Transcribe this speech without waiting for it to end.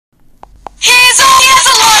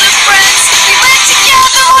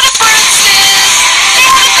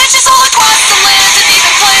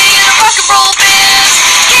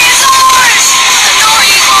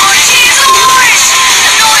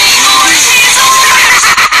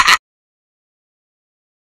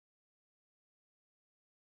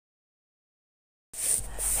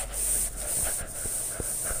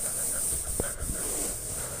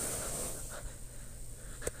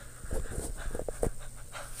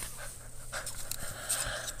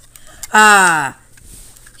Ah,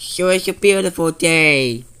 sure it's a beautiful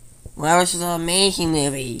day. Well, this is an amazing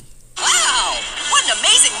movie. Wow, what an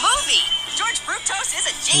amazing movie! George Fructose is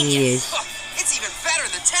a genius. Yes. Oh, it's even better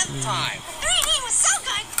the 10th time. 3D was so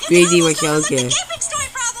good. 3D was so good. Epic story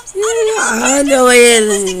problems. I know it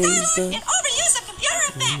is. And overuse of computer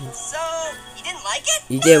effects. So, you didn't like it?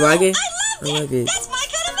 You did like it? I loved it. That's my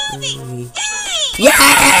kind of movie. Yay!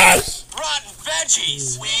 Yes! Rotten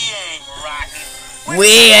veggies. We ain't rotten. We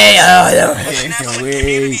are the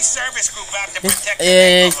community service group out to protect the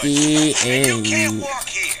neighborhood. And you can't walk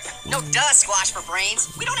here. No duh, Squash for brains.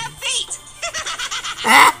 We don't have feet.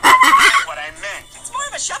 That's what I meant. It's more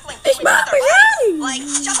of a shuffling thing with other bodies. Like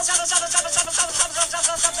shuffle, shuffle, shuffle, shuffle, shuffle, shuffle, shuffle,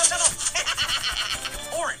 shuffle, shuffle, shuffle,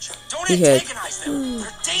 shuffle. Orange, don't Yeah. antagonize them.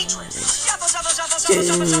 They're dangerous. Shuffle, shuffle, shuffle, shuffle,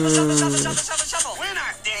 shuffle, shuffle, shuffle, shuffle, shuffle, shuffle, shuffle. We're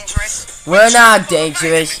not dangerous. We're not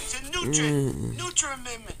dangerous.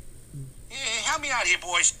 Nutra-amendment. Help me out here,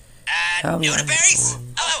 boys. Help me out here, Nudibberries?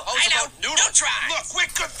 boys. Oh, I know. Neutron. Look, we're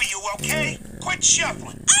good for you, okay? Quit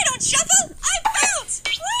shuffling. I don't shuffle. I bounce.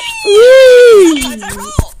 Whee! Sometimes I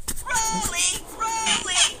roll. Rolling,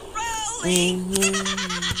 rolling, rolling.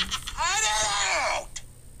 Cut it out.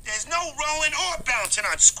 There's no rolling or bouncing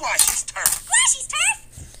on Squash's turf. Squashy's turf.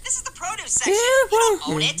 This is the produce section. Yeah, You don't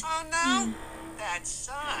own it. Oh, no? That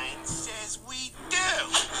sign says we do.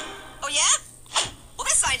 Oh, yeah? Well,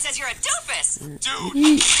 this sign says you're a doofus.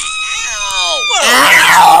 Dude.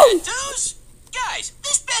 Ow! Tattoos? Guys,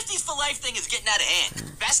 this Besties for Life thing is getting out of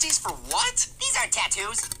hand. Besties for what? These aren't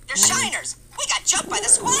tattoos. They're shiners. We got jumped by the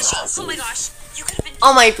Squashies. Oh my gosh. You could have been...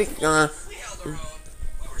 Oh my god.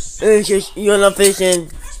 It's just you're not fishing.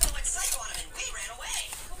 From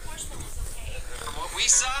what we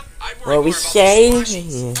saw, I'd worry What we more about say? the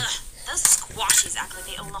Squashies. Those squashies act like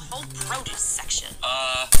they own the whole produce section.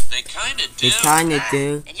 They kinda do. They kinda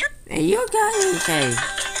do. And you're... And you gotta say,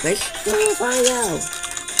 let's go find out.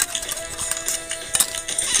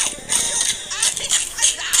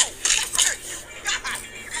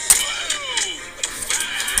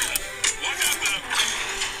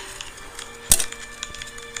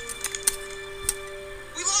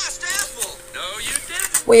 We lost Apple. No, you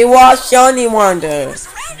didn't. We watched Johnny Wonder.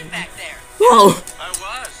 surrounded back there. Whoa. I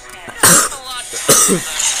was. There's a lot to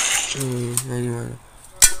do. Johnny Wonder.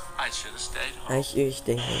 I should have stayed home. I should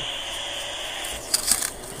stay home.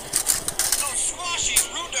 Those Squashies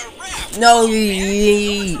ruined our rap. No,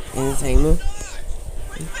 entertainment.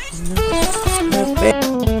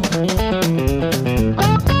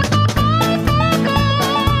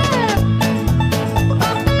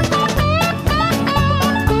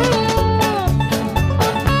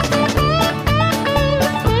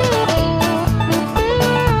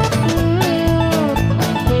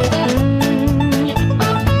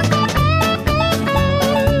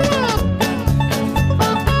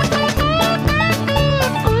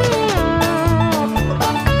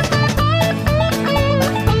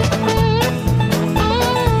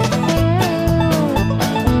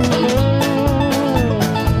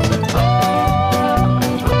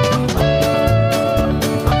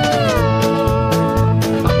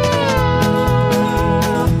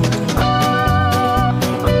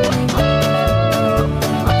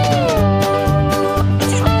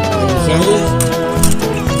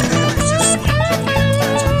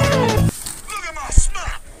 Look at my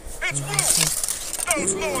snap. It's ruined.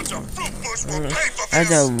 Those lords of fruit bush will pay for That's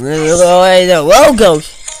this. the logo.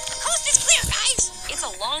 Coast is clear, guys. It's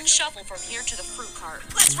a long shuffle from here to the fruit cart.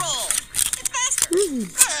 Let's roll. It's faster.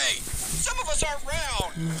 Hey, some of us aren't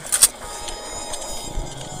round.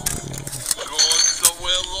 Going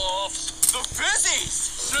somewhere lost. The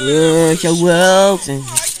fizzies. Look at Wilson.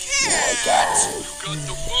 I can't. You got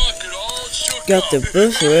the bucket all shook Got the up.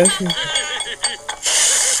 bush. No!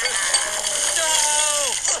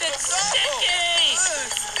 It's sticky!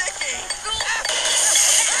 Sticky.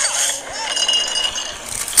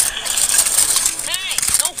 Hey,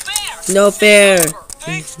 no fair! No fair.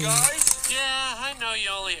 Thanks, guys. Yeah, I know you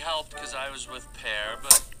only helped because I was with Pear,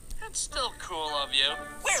 but that's still cool of you.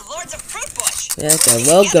 We're lords of fruit bush. That's the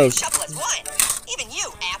Together, logo. shuffle as one. Even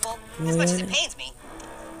you, Apple. As much as it pains me.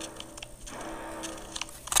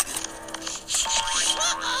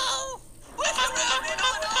 Uh-oh! We're surrounded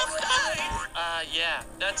on all sides. Yeah,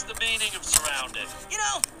 that's the meaning of surrounded. You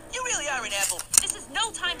know, you really are an apple. This is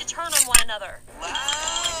no time to turn on one another. Wow.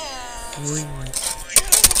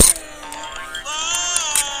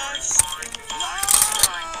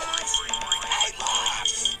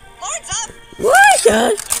 Lords up. What,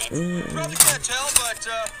 John? Probably can't tell, but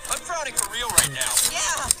I'm frowning for real right now.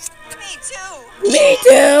 Yeah, me too. Me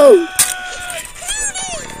too.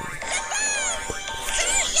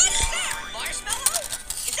 Marshmallow?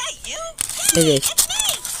 Is that you? What is this?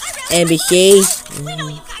 Hey, ABC. we know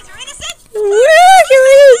you guys are innocent.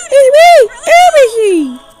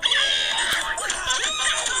 ABC.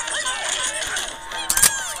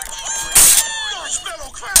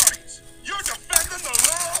 Marshmallow clownies! You're defending the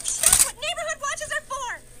labs? That's what neighborhood watches are for.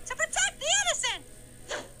 To protect the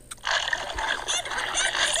innocent.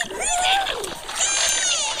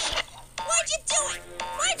 Why'd you do it?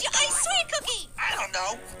 Why'd you ice sweet cookie? I don't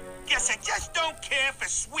know. Guess I just don't care for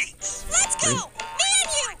sweets. Let's go. Me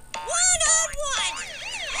and you. One-on-one.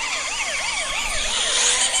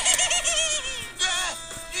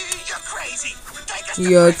 You're crazy. Take us to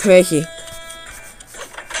You're crazy.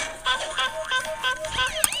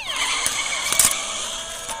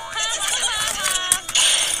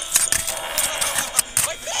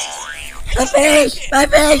 My face! My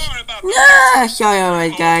face! No! Sorry,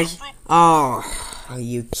 alright, guys. Oh, are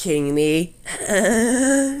you kidding me? Over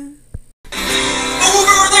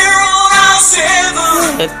there on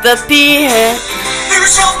I-7, With the beer. there's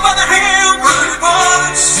something by the hamburger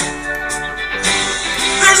bunch.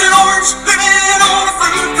 There's an orange living on a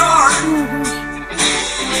fruit garden,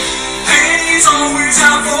 and he's always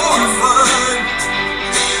out for fun.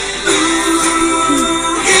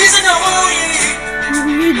 Ooh, he's annoying.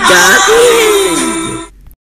 Doggy.